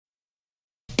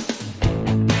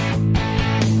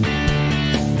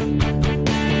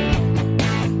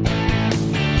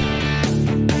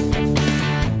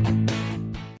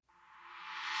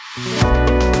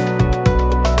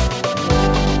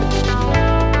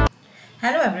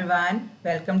Hello everyone,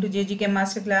 welcome to JGK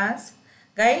Masterclass.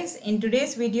 Guys, in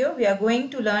today's video we are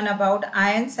going to learn about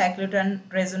ion cyclotron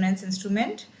resonance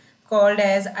instrument called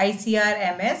as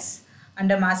ICR-MS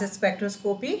under mass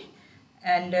spectroscopy.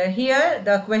 And here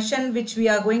the question which we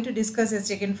are going to discuss is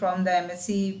taken from the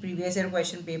MSc previous year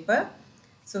question paper.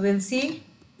 So we'll see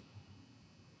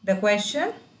the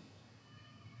question.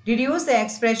 Deduce the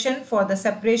expression for the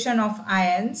separation of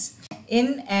ions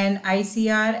in an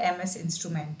ICR-MS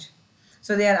instrument.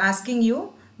 So they are asking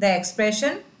you the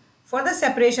expression for the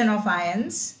separation of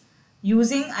ions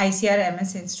using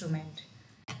ICR-MS instrument.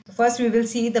 So first we will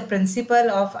see the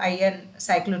principle of ion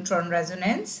cyclotron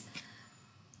resonance.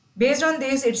 Based on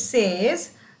this, it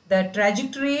says the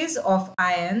trajectories of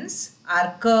ions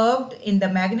are curved in the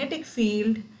magnetic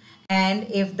field, and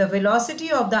if the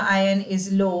velocity of the ion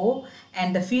is low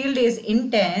and the field is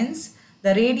intense,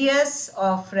 the radius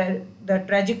of the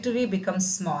trajectory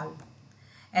becomes small,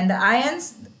 and the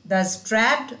ions thus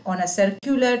trapped on a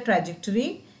circular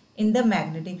trajectory in the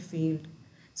magnetic field.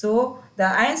 So the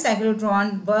ion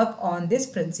cyclotron work on this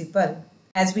principle.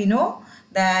 As we know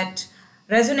that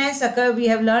resonance occurs, we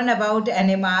have learned about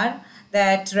NMR,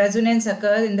 that resonance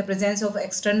occurs in the presence of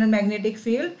external magnetic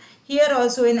field. Here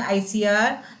also in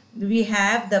ICR we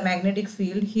have the magnetic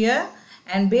field here,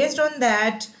 and based on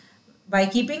that, by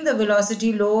keeping the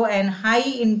velocity low and high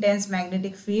intense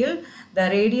magnetic field, the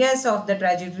radius of the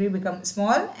trajectory becomes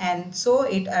small, and so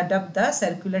it adopts the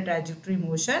circular trajectory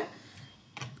motion.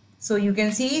 So you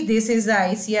can see this is the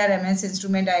ICR-MS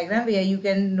instrument diagram, where you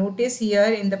can notice here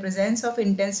in the presence of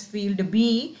intense field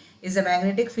B is a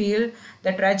magnetic field,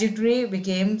 the trajectory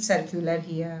became circular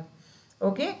here.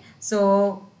 Okay,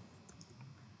 so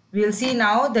we'll see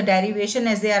now the derivation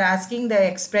as they are asking the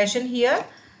expression here.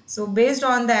 So based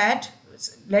on that,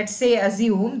 let's say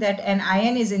assume that an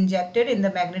ion is injected in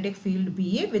the magnetic field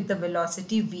B with the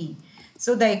velocity V.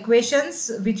 So the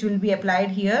equations which will be applied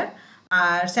here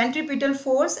are centripetal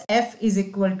force F is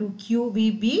equal to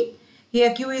QVB.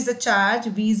 Here Q is a charge,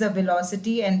 V is a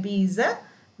velocity, and B is a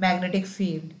magnetic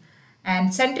field.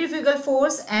 And centrifugal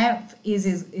force F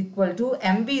is equal to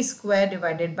mv square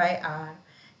divided by R.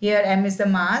 Here m is the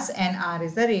mass and R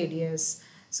is the radius.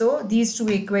 So these two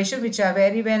equations, which are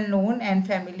very well known and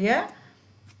familiar.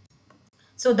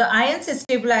 So the ion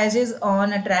stabilizes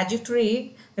on a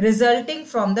trajectory resulting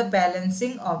from the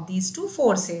balancing of these two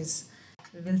forces.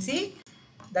 We will see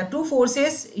the two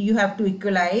forces you have to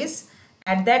equalize.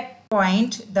 At that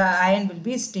point the ion will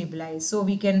be stabilized. So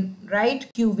we can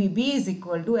write QVB is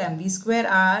equal to mv square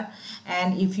R,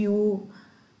 and if you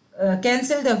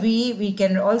cancel the V, we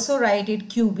can also write it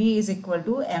QB is equal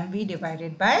to mv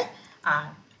divided by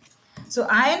R. So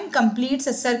ion completes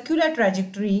a circular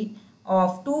trajectory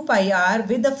of 2 pi r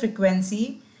with the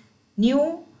frequency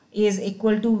nu is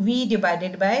equal to V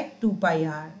divided by 2 pi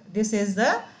r. This is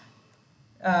the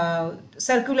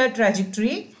circular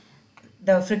trajectory.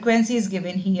 The frequency is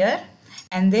given here,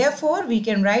 and therefore we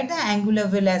can write the angular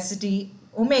velocity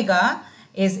omega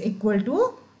is equal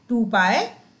to 2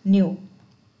 pi nu,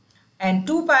 and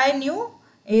 2 pi nu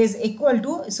is equal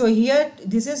to, so here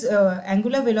this is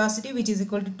angular velocity which is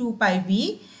equal to 2 pi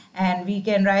v, and we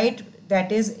can write that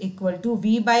is equal to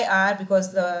V by R,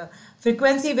 because the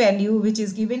frequency value which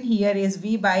is given here is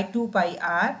V by 2 pi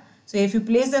R. So if you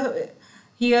place the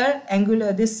here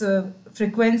angular this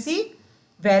frequency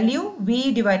value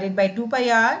V divided by 2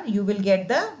 pi R, you will get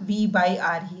the V by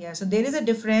R here. So there is a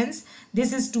difference.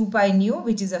 This is 2 pi nu,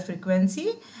 which is a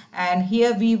frequency, and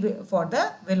here V for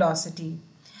the velocity.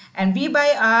 And V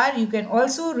by R, you can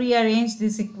also rearrange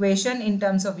this equation in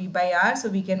terms of V by R. So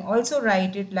we can also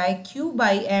write it like Q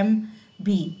by M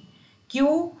B.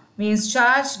 Q means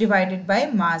charge divided by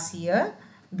mass here,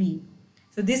 B.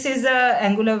 So this is the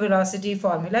angular velocity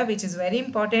formula, which is very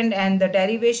important, and the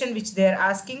derivation which they are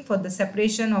asking for the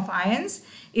separation of ions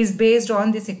is based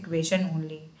on this equation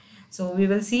only. So we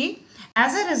will see,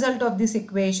 as a result of this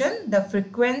equation, the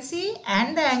frequency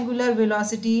and the angular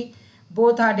velocity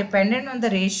both are dependent on the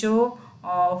ratio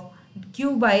of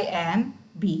Q by M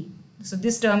B. So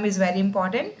this term is very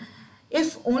important.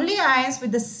 If only ions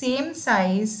with the same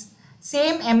size,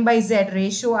 same m by z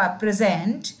ratio are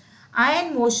present,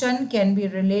 ion motion can be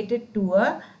related to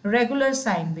a regular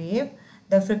sine wave.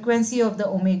 The frequency of the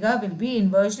omega will be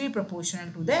inversely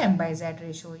proportional to the m by z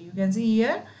ratio. You can see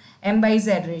here m by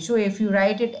z ratio. If you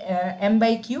write it m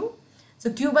by q,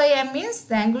 so q by m means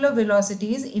the angular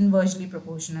velocity is inversely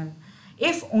proportional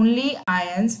if only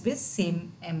ions with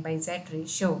same m by z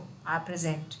ratio are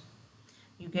present.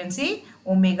 You can see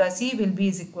omega c will be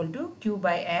is equal to q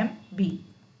by m b.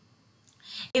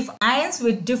 If ions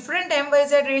with different m by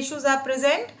z ratios are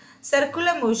present,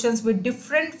 circular motions with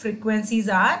different frequencies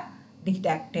are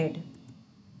detected.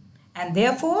 And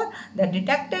therefore, the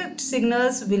detected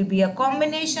signals will be a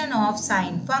combination of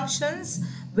sine functions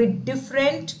with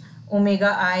different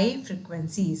omega I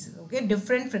frequencies. Okay,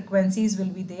 different frequencies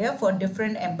will be there for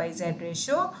different m by z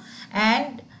ratio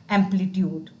and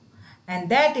amplitude. And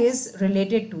that is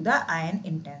related to the ion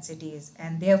intensities.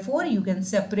 And therefore, you can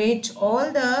separate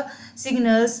all the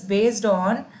signals based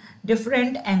on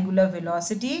different angular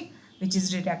velocity, which is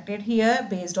detected here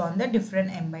based on the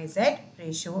different m by z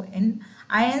ratio in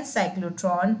ion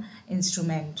cyclotron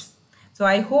instrument. So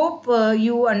I hope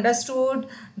you understood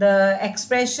the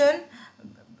expression,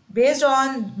 based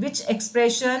on which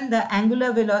expression the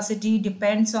angular velocity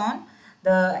depends on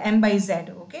the m by z.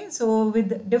 Okay, so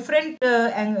with different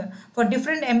for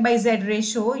different m by z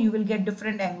ratio, you will get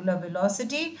different angular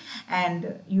velocity,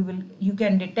 and you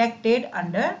can detect it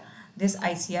under this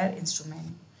ICR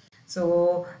instrument.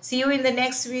 So see you in the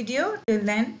next video. Till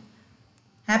then,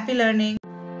 happy learning.